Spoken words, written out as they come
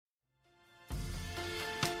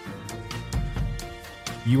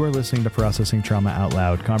You are listening to Processing Trauma Out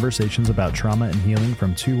Loud, conversations about trauma and healing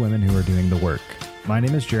from two women who are doing the work. My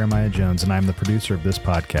name is Jeremiah Jones, and I'm the producer of this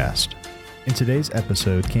podcast. In today's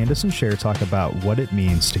episode, Candace and Cher talk about what it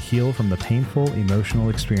means to heal from the painful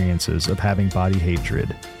emotional experiences of having body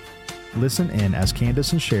hatred. Listen in as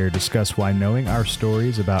Candace and Cher discuss why knowing our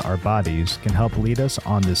stories about our bodies can help lead us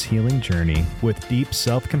on this healing journey with deep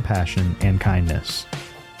self-compassion and kindness.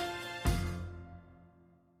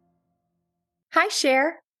 Hi,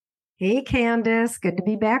 Cher. Hey, Candace. Good to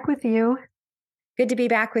be back with you. Good to be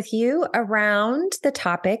back with you around the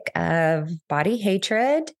topic of body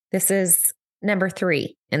hatred. This is number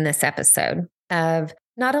 3 in this episode of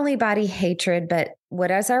not only body hatred, but what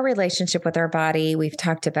is our relationship with our body. We've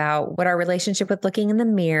talked about what our relationship with looking in the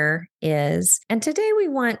mirror is. And today we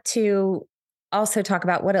want to also talk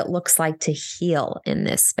about what it looks like to heal in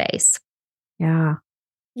this space. Yeah.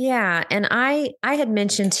 Yeah. And I had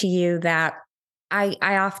mentioned to you that I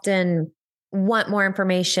often want more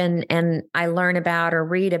information and I learn about or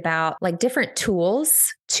read about like different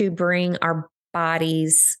tools to bring our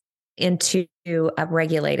bodies into a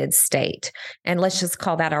regulated state. And let's just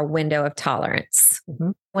call that our window of tolerance. Mm-hmm.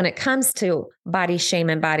 When it comes to body shame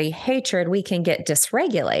and body hatred, we can get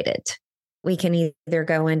dysregulated. We can either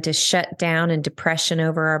go into shutdown and depression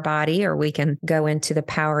over our body, or we can go into the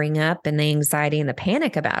powering up and the anxiety and the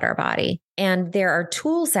panic about our body. And there are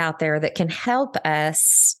tools out there that can help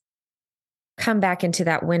us come back into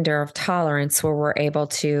that window of tolerance where we're able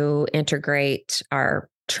to integrate our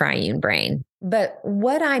triune brain. But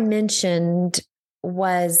what I mentioned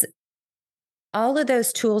was all of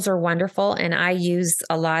those tools are wonderful, and I use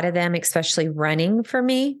a lot of them, especially running for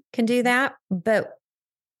me can do that. But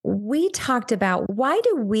we talked about why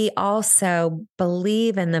do we also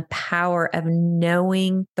believe in the power of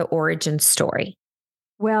knowing the origin story?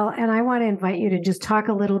 Well, and I want to invite you to just talk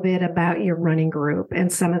a little bit about your running group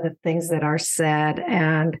and some of the things that are said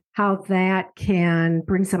and how that can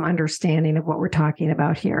bring some understanding of what we're talking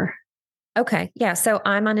about here. Okay. Yeah. So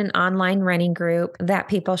I'm on an online running group that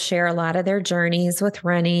people share a lot of their journeys with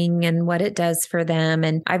running and what it does for them.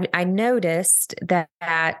 And I noticed that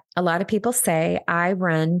a lot of people say I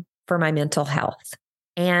run for my mental health.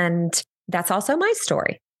 And that's also my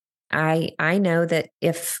story. I know that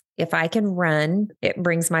if I can run, it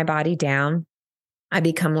brings my body down. I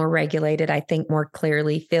become more regulated. I think more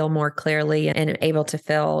clearly, feel more clearly, and able to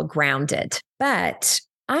feel grounded. But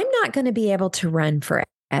I'm not going to be able to run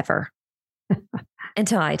forever.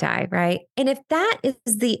 Until I die, right? And if that is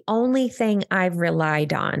the only thing I've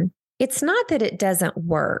relied on, it's not that it doesn't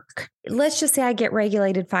work. Let's just say I get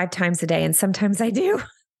regulated 5 times a day, and sometimes I do.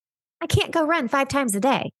 I can't go run 5 times a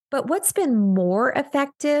day. But what's been more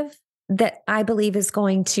effective that I believe is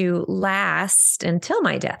going to last until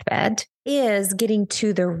my deathbed is getting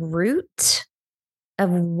to the root of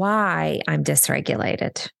why I'm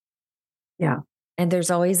dysregulated. Yeah. And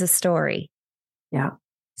there's always a story. Yeah.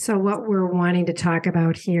 So what we're wanting to talk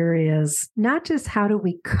about here is not just how do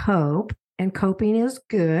we cope, and coping is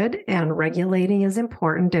good and regulating is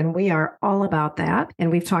important, and we are all about that. And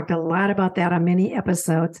we've talked a lot about that on many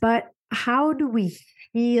episodes, but how do we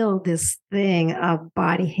heal this thing of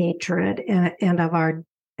body hatred and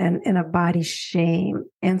of body shame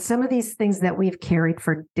and some of these things that we've carried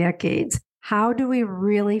for decades? How do we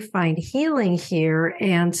really find healing here?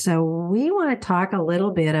 And so we want to talk a little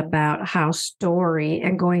bit about how story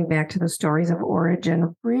and going back to the stories of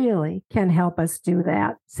origin really can help us do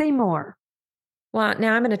that. Say more. Well,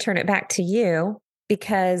 now I'm going to turn it back to you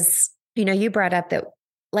because, you brought up that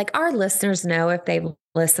like our listeners know if they've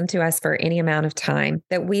listened to us for any amount of time,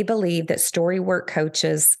 that we believe that story work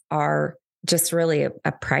coaches are just really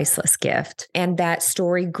a priceless gift. And that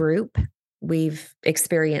story group, we've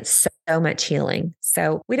experienced so much healing.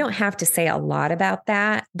 So we don't have to say a lot about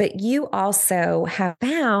that, but you also have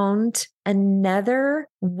found another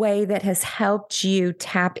way that has helped you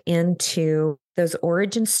tap into those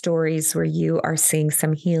origin stories where you are seeing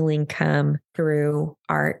some healing come through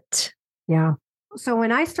art. Yeah. So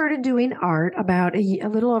when I started doing art about a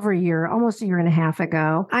little over a year, almost a year and a half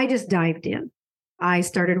ago, I just dived in. I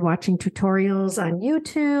started watching tutorials on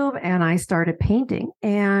YouTube and I started painting.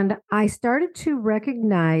 And I started to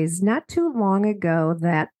recognize not too long ago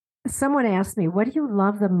that someone asked me, what do you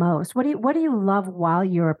love the most? What do you love while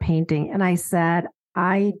you're painting? And I said,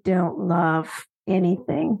 I don't love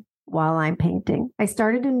anything while I'm painting. I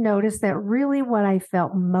started to notice that really what I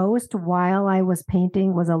felt most while I was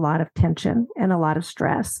painting was a lot of tension and a lot of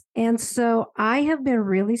stress. And so I have been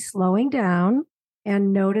really slowing down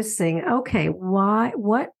and noticing, okay,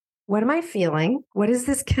 what what am I feeling? What is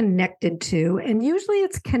this connected to? And usually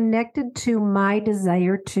it's connected to my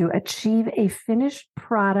desire to achieve a finished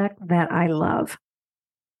product that I love.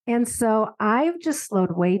 And so I've just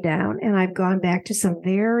slowed way down and I've gone back to some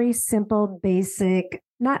very simple, basic,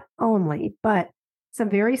 not only, but some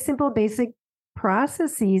very simple, basic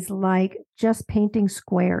processes like just painting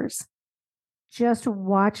squares, just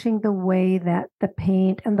watching the way that the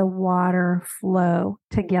paint and the water flow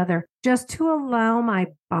together, just to allow my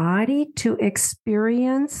body to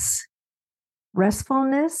experience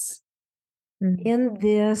restfulness in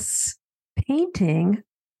this painting,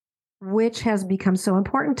 which has become so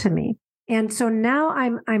important to me. And so now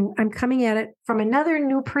I'm coming at it from another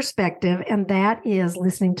new perspective, and that is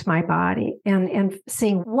listening to my body and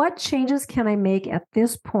seeing what changes can I make at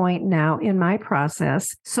this point now in my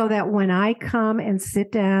process, so that when I come and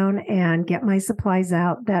sit down and get my supplies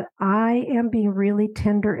out, that I am being really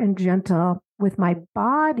tender and gentle with my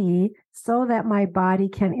body, so that my body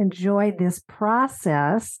can enjoy this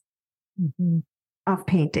process of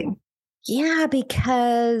painting. Yeah,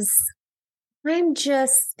 because I'm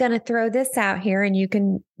just going to throw this out here and you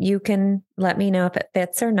can let me know if it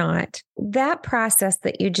fits or not. That process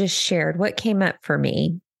that you just shared, what came up for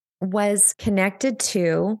me was connected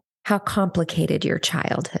to how complicated your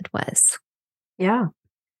childhood was. Yeah.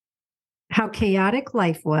 How chaotic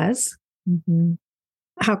life was,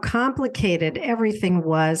 how complicated everything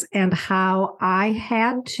was, and how I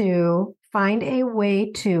had to find a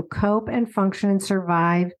way to cope and function and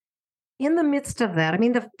survive in the midst of that. I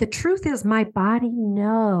mean, the truth is my body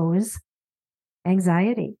knows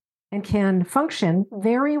anxiety and can function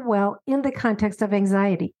very well in the context of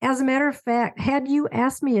anxiety. As a matter of fact, had you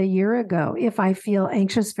asked me a year ago if I feel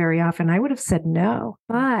anxious very often, I would have said no.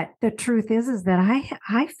 But the truth is that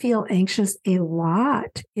I feel anxious a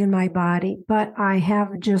lot in my body, but I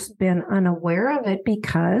have just been unaware of it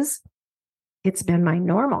because it's been my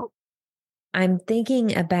normal. I'm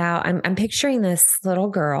thinking about, I'm picturing this little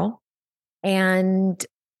girl, and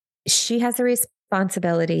she has the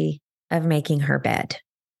responsibility of making her bed.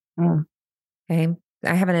 Okay.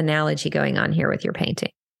 I have an analogy going on here with your painting.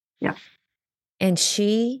 Yeah. And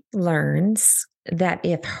she learns that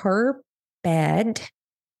if her bed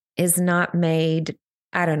is not made,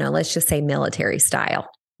 I don't know, let's just say military style,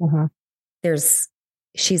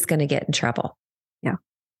 she's going to get in trouble. Yeah.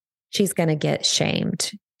 She's going to get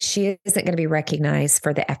shamed. She isn't going to be recognized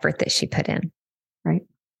for the effort that she put in. Right.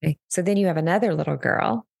 Okay. So then you have another little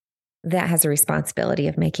girl that has a responsibility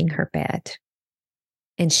of making her bed.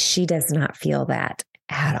 And she does not feel that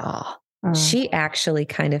at all. She actually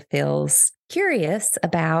kind of feels curious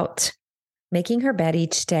about making her bed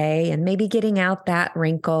each day and maybe getting out that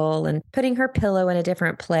wrinkle and putting her pillow in a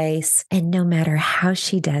different place. And no matter how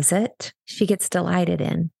she does it, she gets delighted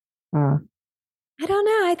in. I don't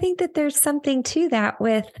know. I think that there's something to that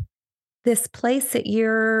with this place that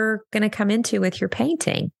you're going to come into with your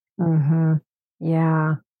painting.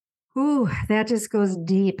 Yeah. Ooh, that just goes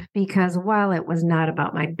deep, because while it was not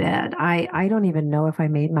about my bed, I don't even know if I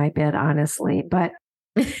made my bed, honestly, but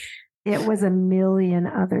it was a million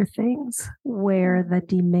other things where the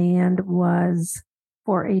demand was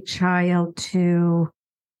for a child to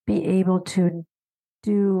be able to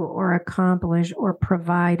do or accomplish or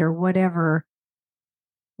provide or whatever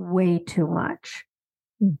way too much.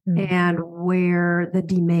 And where the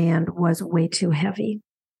demand was way too heavy.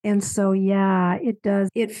 And so, yeah, it does.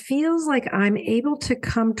 It feels like I'm able to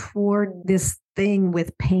come toward this thing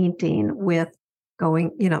with painting, with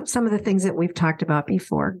going, some of the things that we've talked about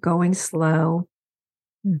before, going slow,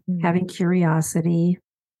 having curiosity,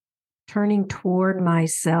 turning toward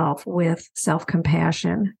myself with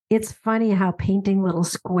self-compassion. It's funny how painting little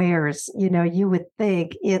squares, you would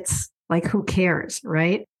think it's like, who cares,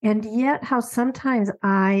 right? And yet how sometimes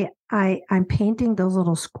I'm painting those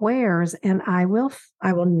little squares and I will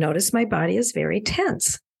notice my body is very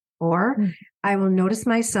tense, or I will notice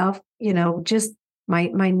myself, just my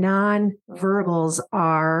non-verbals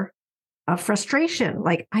are a frustration.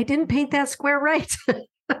 Like, I didn't paint that square right.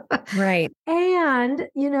 Right. And,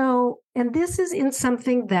 and this is in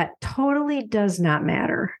something that totally does not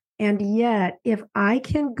matter. And yet, if I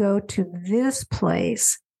can go to this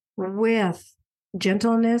place with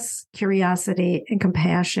gentleness, curiosity, and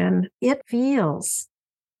compassion, it feels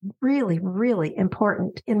really, really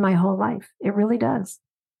important in my whole life. It really does.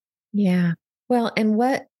 Yeah. Well, and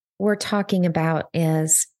what we're talking about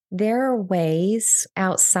is there are ways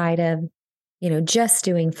outside of, just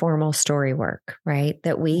doing formal story work, right?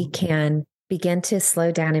 That we can begin to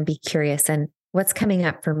slow down and be curious. And what's coming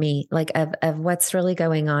up for me, like of what's really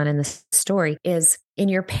going on in the story, is in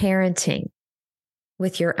your parenting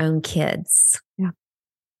with your own kids. Yeah.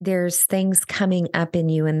 there's things coming up in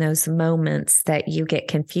you in those moments that you get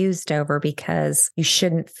confused over because you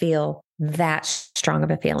shouldn't feel that strong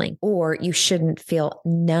of a feeling, or you shouldn't feel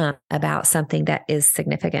numb about something that is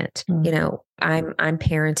significant. I'm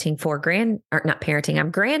parenting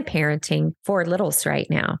I'm grandparenting 4 littles right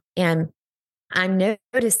now. And I'm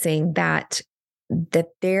noticing that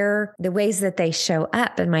the ways that they show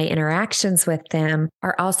up and my interactions with them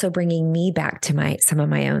are also bringing me back to some of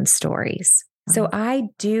my own stories. So I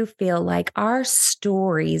do feel like our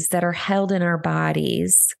stories that are held in our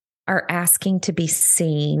bodies are asking to be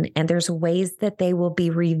seen, and there's ways that they will be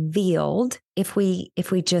revealed if we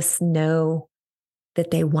just know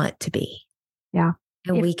that they want to be. Yeah.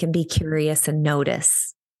 And we can be curious and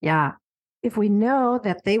notice. Yeah. If we know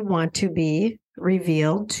that they want to be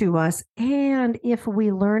revealed to us, and if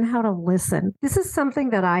we learn how to listen. This is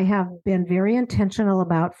something that I have been very intentional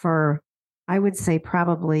about for, I would say,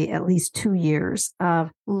 probably at least 2 years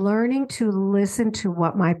of learning to listen to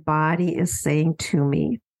what my body is saying to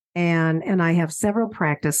me. And I have several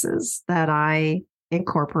practices that I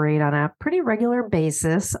incorporate on a pretty regular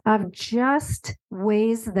basis of just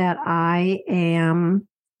ways that I am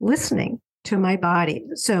listening to my body.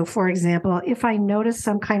 So, for example, if I notice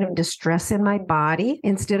some kind of distress in my body,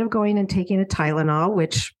 instead of going and taking a Tylenol,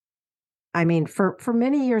 which, I mean, for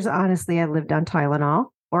many years, honestly, I lived on Tylenol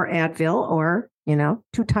or Advil or, 2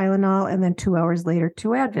 Tylenol and then 2 hours later, 2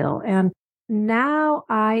 Advil. And now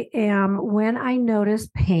when I notice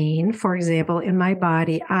pain, for example, in my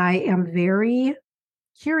body, I am very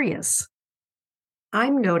curious.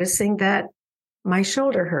 I'm noticing that my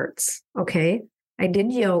shoulder hurts. Okay. I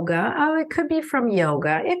did yoga. Oh, it could be from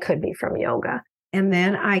yoga. It could be from yoga. And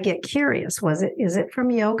then I get curious. Is it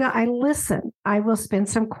from yoga? I listen. I will spend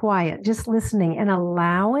some quiet, just listening and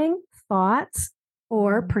allowing thoughts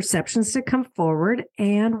or perceptions to come forward.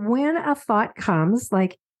 And when a thought comes,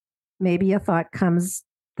 like maybe a thought comes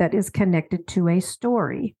that is connected to a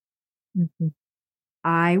story,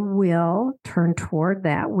 I will turn toward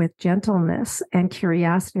that with gentleness and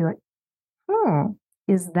curiosity, like,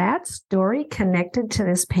 is that story connected to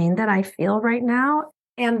this pain that I feel right now?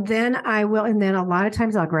 And then a lot of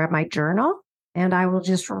times I'll grab my journal and I will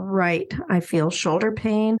just write, I feel shoulder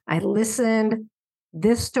pain. I listened.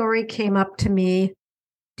 This story came up to me.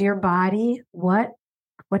 Dear body, what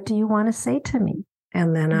do you want to say to me?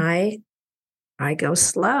 And then I go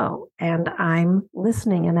slow and I'm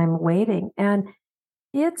listening and I'm waiting. And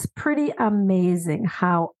it's pretty amazing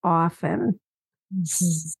how often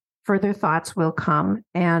further thoughts will come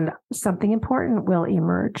and something important will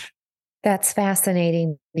emerge. That's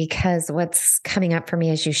fascinating, because what's coming up for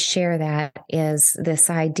me as you share that is this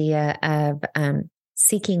idea of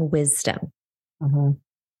seeking wisdom.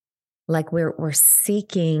 Like we're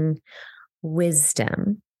seeking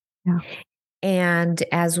wisdom. Yeah. And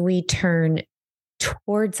as we turn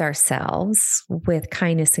towards ourselves with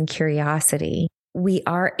kindness and curiosity, we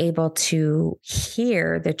are able to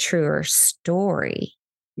hear the truer story.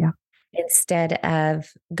 Yeah. Instead of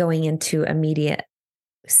going into immediate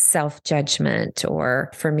self-judgment,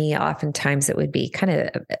 or for me, oftentimes it would be kind of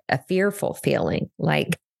a fearful feeling,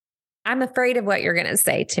 like I'm afraid of what you're going to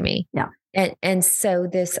say to me. Yeah. And so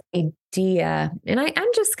this idea, and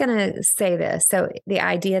I'm just going to say this. So the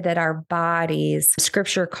idea that our bodies,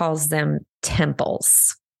 scripture calls them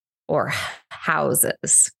temples or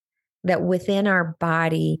houses, that within our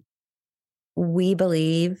body, we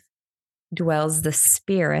believe dwells the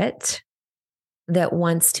spirit that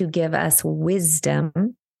wants to give us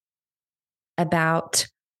wisdom about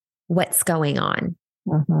what's going on.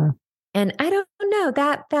 And I don't know,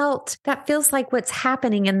 that feels like what's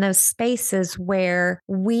happening in those spaces where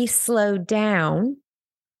we slow down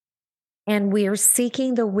and we are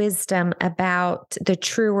seeking the wisdom about the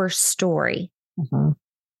truer story.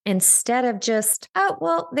 Instead of just, oh,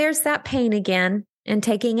 well, there's that pain again, and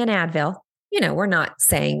taking an Advil. We're not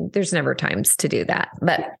saying there's never times to do that.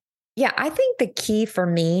 But yeah, I think the key for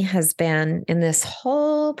me has been in this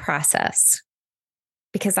whole process,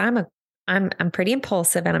 because I'm pretty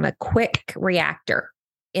impulsive and I'm a quick reactor,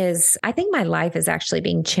 is I think my life is actually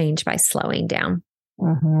being changed by slowing down.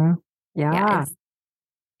 Yeah.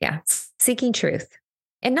 Seeking truth,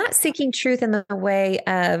 and not seeking truth in the way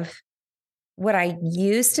of what I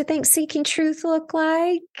used to think seeking truth looked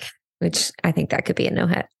like, which I think that could be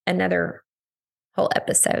another whole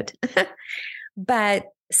episode, but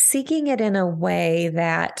seeking it in a way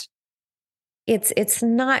that it's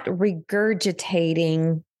not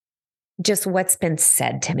regurgitating just what's been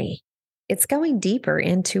said to me. It's going deeper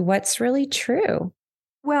into what's really true.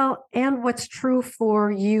 Well, and what's true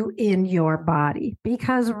for you in your body,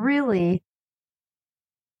 because really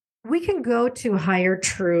we can go to higher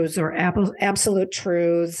truths or absolute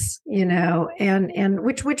truths, and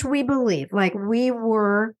which we believe, like we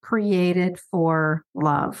were created for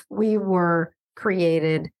love. We were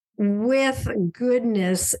created with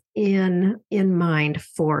goodness in mind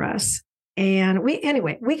for us. And we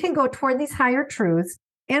can go toward these higher truths,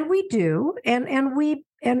 and we do,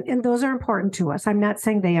 and those are important to us. I'm not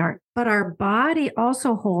saying they aren't, but our body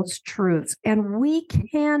also holds truths, and we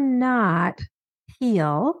cannot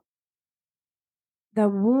heal the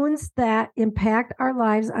wounds that impact our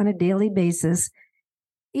lives on a daily basis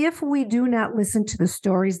if we do not listen to the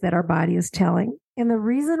stories that our body is telling. And the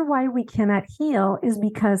reason why we cannot heal is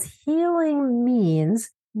because healing means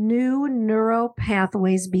new neural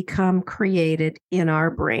pathways become created in our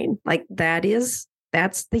brain. Like that's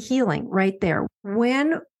the healing right there.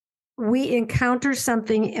 When we encounter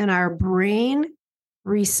something and our brain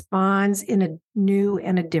responds in a new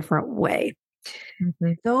and a different way.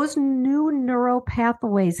 Mm-hmm. Those new neural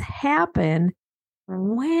pathways happen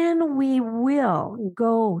when we will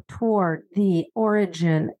go toward the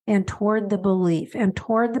origin and toward the belief and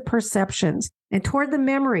toward the perceptions and toward the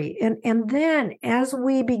memory. And then as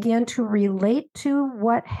we begin to relate to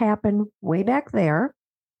what happened way back there,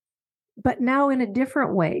 but now in a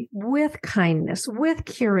different way, with kindness, with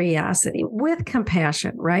curiosity, with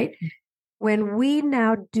compassion, right? When we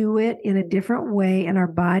now do it in a different way and our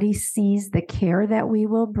body sees the care that we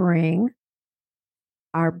will bring,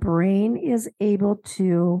 our brain is able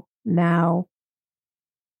to now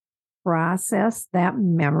process that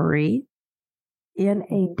memory in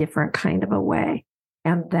a different kind of a way.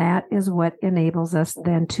 And that is what enables us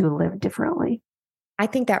then to live differently. I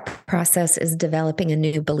think that process is developing a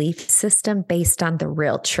new belief system based on the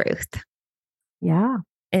real truth. Yeah.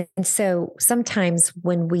 And so sometimes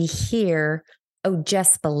when we hear, oh,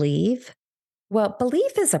 just believe, well,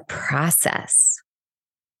 belief is a process.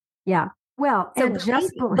 Yeah. Well, so and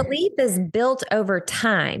just belief is built over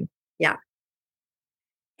time. Yeah.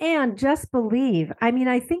 And just believe. I mean,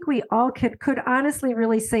 I think we all could honestly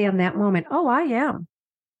really say in that moment, oh, I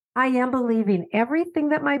am believing everything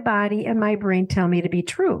that my body and my brain tell me to be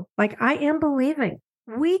true. Like I am believing.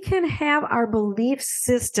 We can have our belief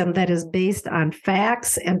system that is based on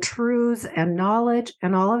facts and truths and knowledge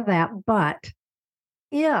and all of that. But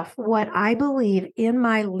if what I believe in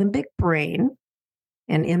my limbic brain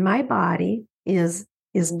and in my body is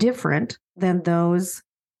different than those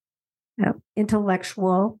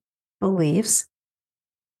intellectual beliefs,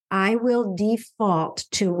 I will default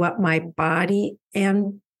to what my body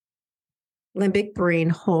and limbic brain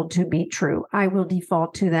hold to be true. I will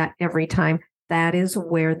default to that every time. That is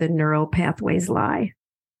where the neural pathways lie.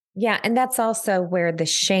 Yeah. And that's also where the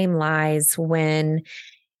shame lies when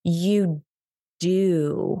you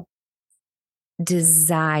do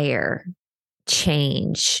desire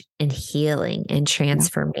change and healing and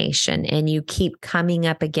transformation, and you keep coming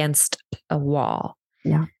up against a wall.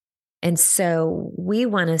 Yeah. And so we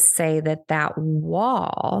want to say that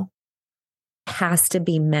wall has to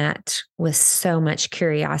be met with so much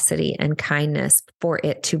curiosity and kindness for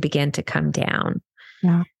it to begin to come down.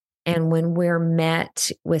 Yeah. And when we're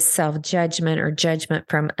met with self-judgment or judgment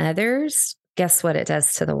from others, guess what it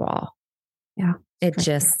does to the wall? Yeah. It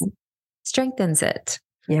just strengthens it.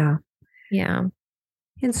 Yeah. Yeah.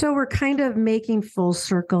 And so we're kind of making full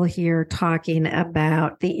circle here, talking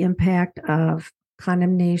about the impact of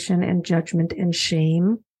condemnation and judgment and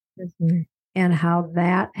shame, and how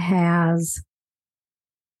that has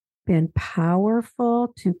been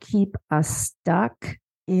powerful to keep us stuck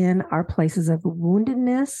in our places of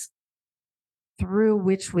woundedness through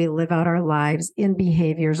which we live out our lives in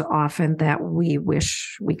behaviors often that we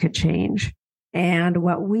wish we could change. And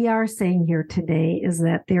what we are saying here today is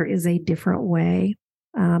that there is a different way.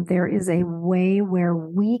 There is a way where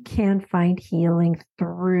we can find healing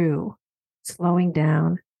through slowing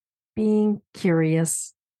down, being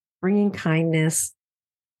curious, bringing kindness,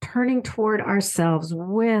 turning toward ourselves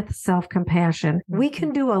with self-compassion. We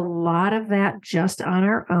can do a lot of that just on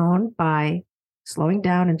our own by slowing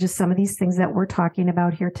down, and just some of these things that we're talking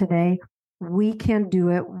about here today. We can do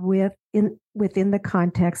it within the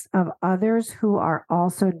context of others who are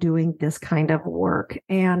also doing this kind of work.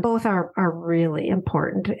 And both are really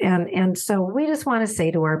important. And so we just want to say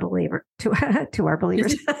to our believers,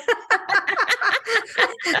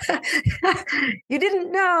 you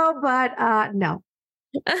didn't know, but no.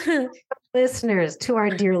 Listeners, to our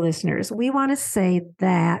dear listeners, we want to say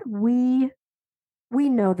that we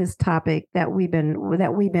know this topic that we've been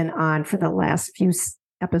on for the last few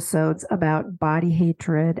episodes about body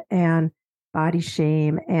hatred and body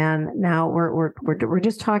shame, and now we're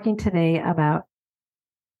just talking today about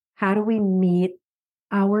how do we meet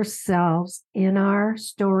ourselves in our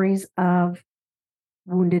stories of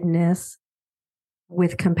woundedness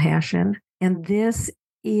with compassion. And this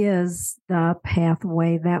is the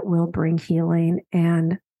pathway that will bring healing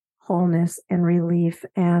and wholeness and relief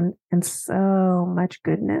and so much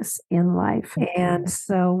goodness in life. And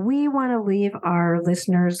so we want to leave our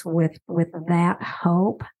listeners with that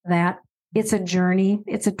hope that it's a journey.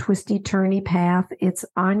 It's a twisty, turny path. It's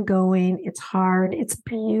ongoing. It's hard. It's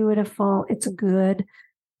beautiful. It's good.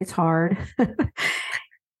 It's hard.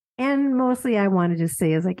 And mostly I wanted to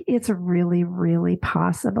say is like, it's really, really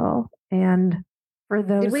possible. And for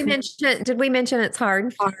those did we mention it's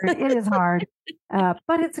hard? It is hard,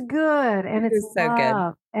 but it's good. And it's so love,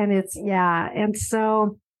 good. And it's, And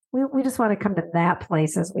so we just want to come to that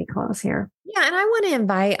place as we close here. Yeah. And I want to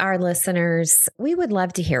invite our listeners. We would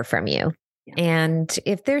love to hear from you. Yeah. And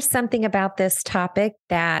if there's something about this topic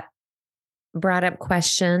that brought up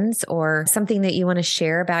questions or something that you want to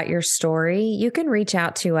share about your story, you can reach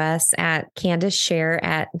out to us at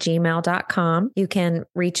CandiceShare@gmail.com. You can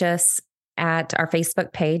reach us at our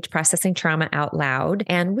Facebook page, Processing Trauma Out Loud.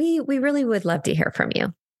 And we really would love to hear from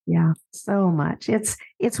you. Yeah, so much. It's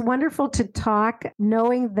wonderful to talk,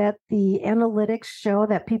 knowing that the analytics show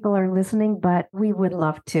that people are listening, but we would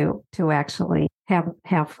love to actually have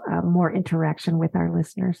more interaction with our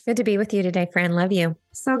listeners. Good to be with you today, friend. Love you.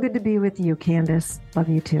 So good to be with you, Candice. Love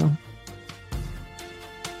you too.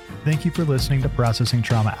 Thank you for listening to Processing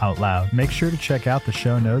Trauma Out Loud. Make sure to check out the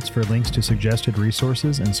show notes for links to suggested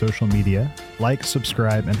resources and social media. Like,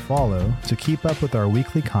 subscribe, and follow to keep up with our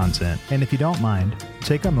weekly content. And if you don't mind,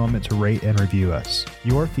 take a moment to rate and review us.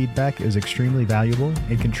 Your feedback is extremely valuable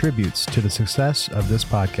and contributes to the success of this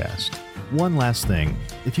podcast. One last thing,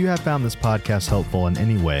 if you have found this podcast helpful in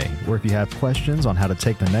any way, or if you have questions on how to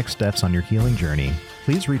take the next steps on your healing journey,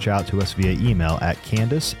 please reach out to us via email at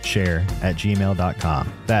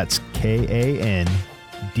CandiceShare@gmail.com. That's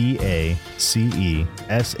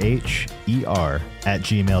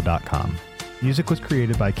KANDACESHER@gmail.com. Music was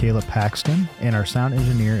created by Caleb Paxton, and our sound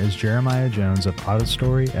engineer is Jeremiah Jones of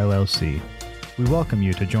AutoStory LLC. We welcome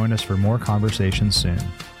you to join us for more conversations soon.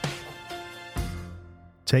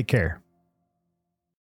 Take care.